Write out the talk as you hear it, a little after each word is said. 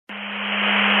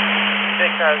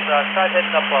has start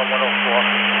heading up on 104.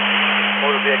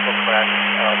 Motor vehicle crash,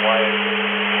 wires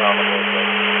around the roadway.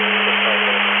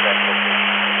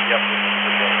 Yep.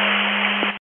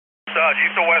 Dodge,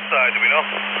 east or west side, do we know?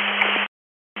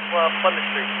 Well, Plymouth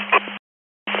Street.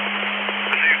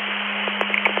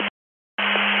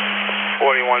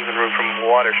 41's en route from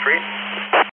Water Street.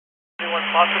 Anyone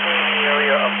possibly in the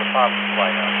area of the power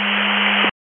supply now?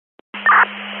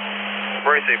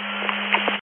 Very safe.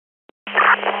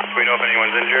 Do we know if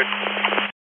anyone's injured?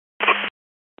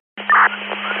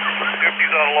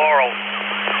 50's on Laurel.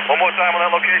 One more time on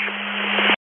that location.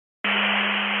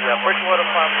 Yeah, Bridgewater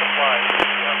power supply.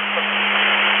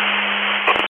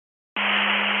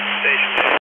 Station.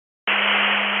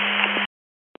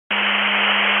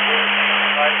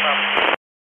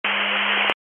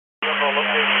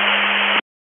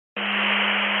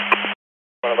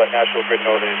 Want to let National Grid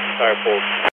know the entire pool.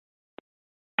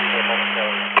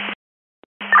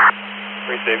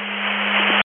 Very safe.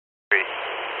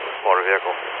 Motor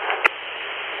vehicle.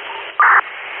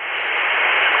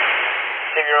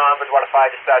 Team, you're on Bridgewater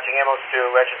 5, dispatching ammo to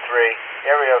engine 3,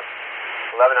 area of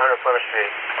 1100 Plymouth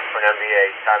Street for an MVA,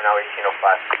 time now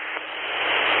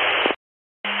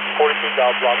 1805. 42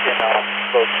 down block in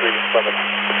Bow Street in Plymouth.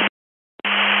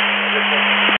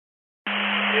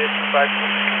 It's 5-2.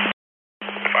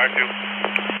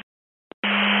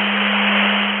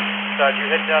 Did you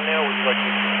head down there or would you like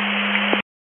to?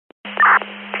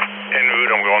 En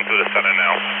route, I'm going through the center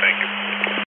now. Thank you.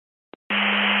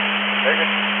 Very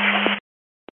good.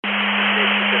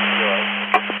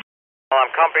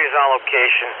 Company's on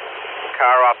location.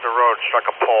 Car off the road struck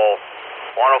a pole.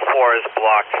 104 is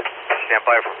blocked. Stand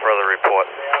by for further report.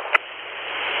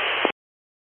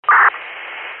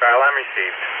 Alarm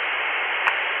received.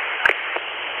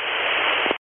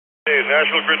 Hey, is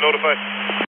National Grid notified?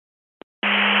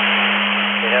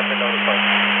 They have been notified.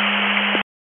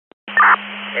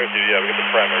 Yeah, we got the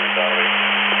primary down.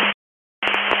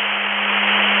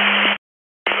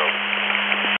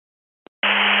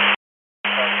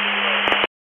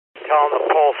 Tell them the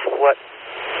pole split.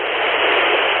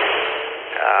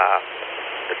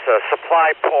 It's a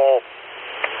supply pole.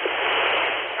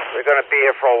 We're going to be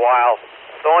here for a while.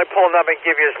 The only pole number I can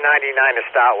give you is 99 to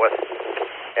start with.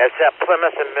 It's at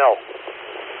Plymouth and Mill.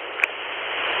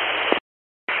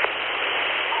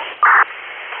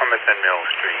 Plymouth and Mill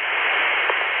Street.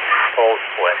 Pole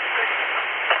split.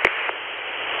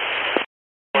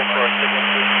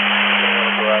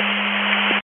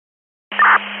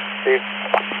 Steve.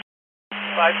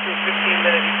 5 to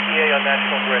 15-minute ETA on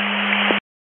National Grid.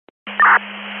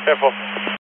 Careful.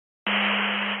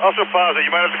 Also, pause it.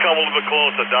 You might have to come a little bit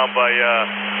closer down by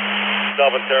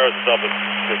Dublin Terrace or something,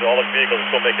 because all the vehicles are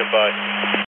still making by.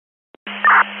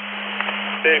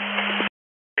 Steve.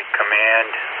 Command.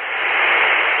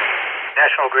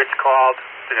 National Grid's called.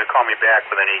 They're going to call me back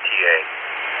with an ETA.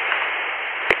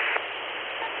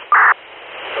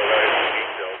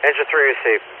 Engine 3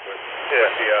 received.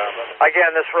 Yeah.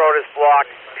 Again, this road is blocked.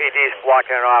 PD's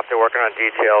blocking it off. They're working on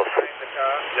details.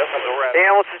 Yep, that's a wrap. The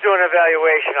ambulance is doing an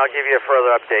evaluation. I'll give you a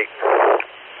further update.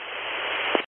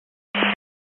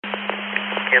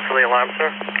 Cancel the alarm,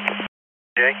 sir.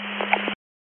 Jay?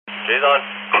 Jay's on.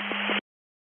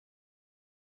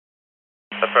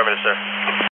 Affirmative, sir.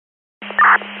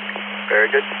 Very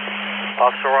good.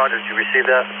 Officer Ron, did you receive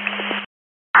that?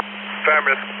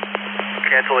 Affirmative.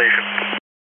 Cancellation.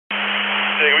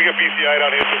 Jay, we got BCI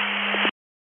down here, too.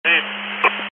 Steve.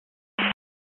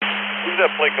 Who's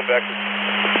that plate come back to?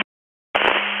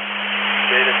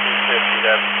 Data 250,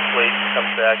 that plate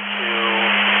comes back to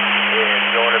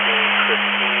the owner being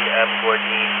Christine M.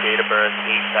 Gordine, date of birth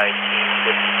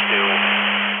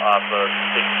 8/19/52, off of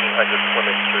 1600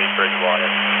 Plymouth Street,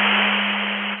 Bridgewater.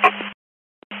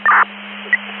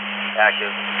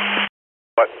 Active.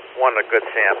 But one a good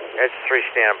Sam. Edge 3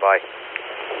 standby.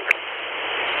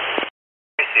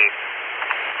 Received.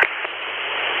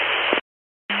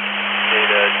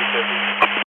 Data 250.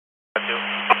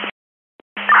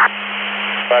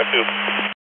 5-2.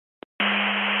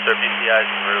 Sir, BCI's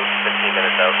en route, 15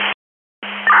 minutes out.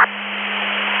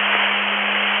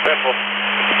 Careful.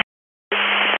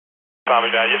 Calm me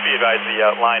down. Just be advised the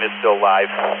line is still live,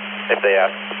 if they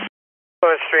ask.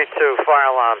 Plymouth Street 2, fire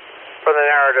alarm. For the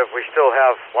narrative, we still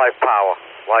have live power.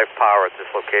 Live power at this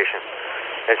location.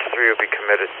 Edge 3 will be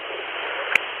committed.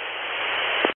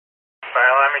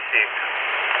 Fire alarm received.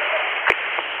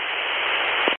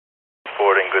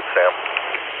 Forwarding, good Sam.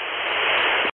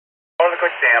 On the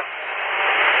good Sam.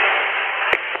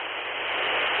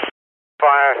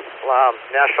 Fire alarm,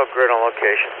 National Grid on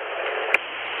location.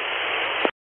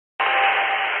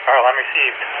 Fire alarm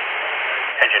received.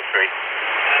 Engine 3.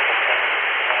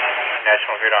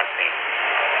 National Grid on scene.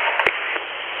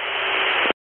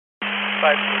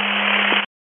 5-2.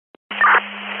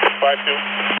 5-2.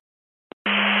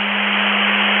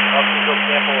 Officer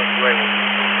Campbell and Gray will be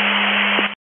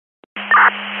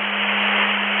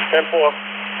 10-4,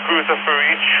 cruiser for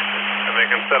each, and they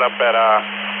can set up at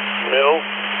middle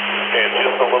and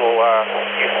just a little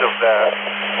east of that.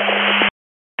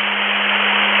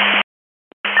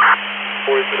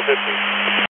 40 to the 50.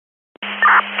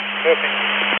 50.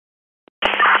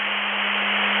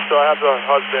 So I have the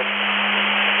husband,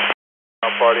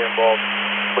 party involved.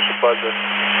 Push the buzzer.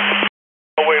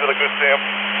 Away to the good Sam.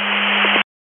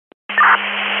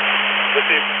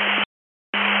 Receive.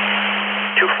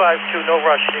 252, no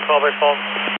rush. Can you call by phone?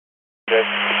 Okay.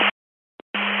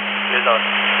 It is on.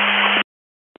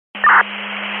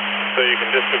 So you can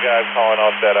disregard calling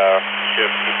off that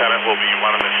shift. Lieutenant will be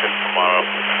running the shift tomorrow.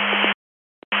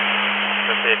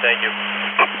 Okay, thank you.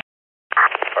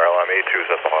 Fire alarm 82 is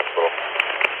at the hospital.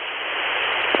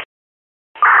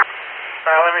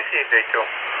 Let me see it, day 2.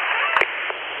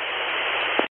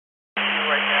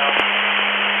 Right now.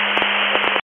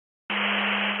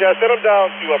 Yeah, send them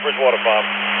down to Bridgewater Farm.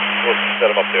 We'll set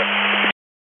them up there.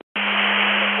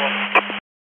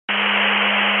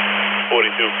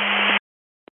 42.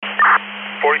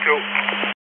 42.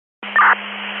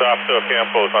 Officer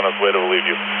Campo is on his way to relieve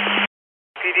you.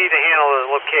 PD to handle the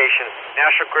location.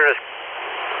 National Grid has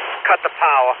cut the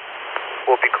power.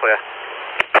 We'll be clear.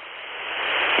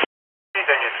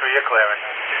 Engine 3, you're clearing.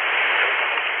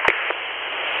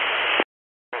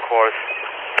 Of course.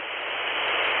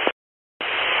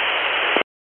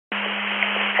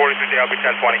 43 I'll be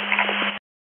 1020.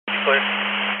 Clear.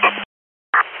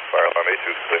 Fire alarm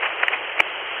 82 is clear.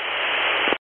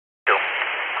 2.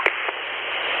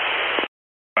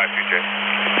 5-2J.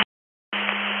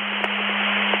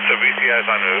 So VCI is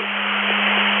on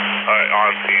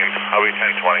scene. I'll be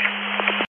 1020.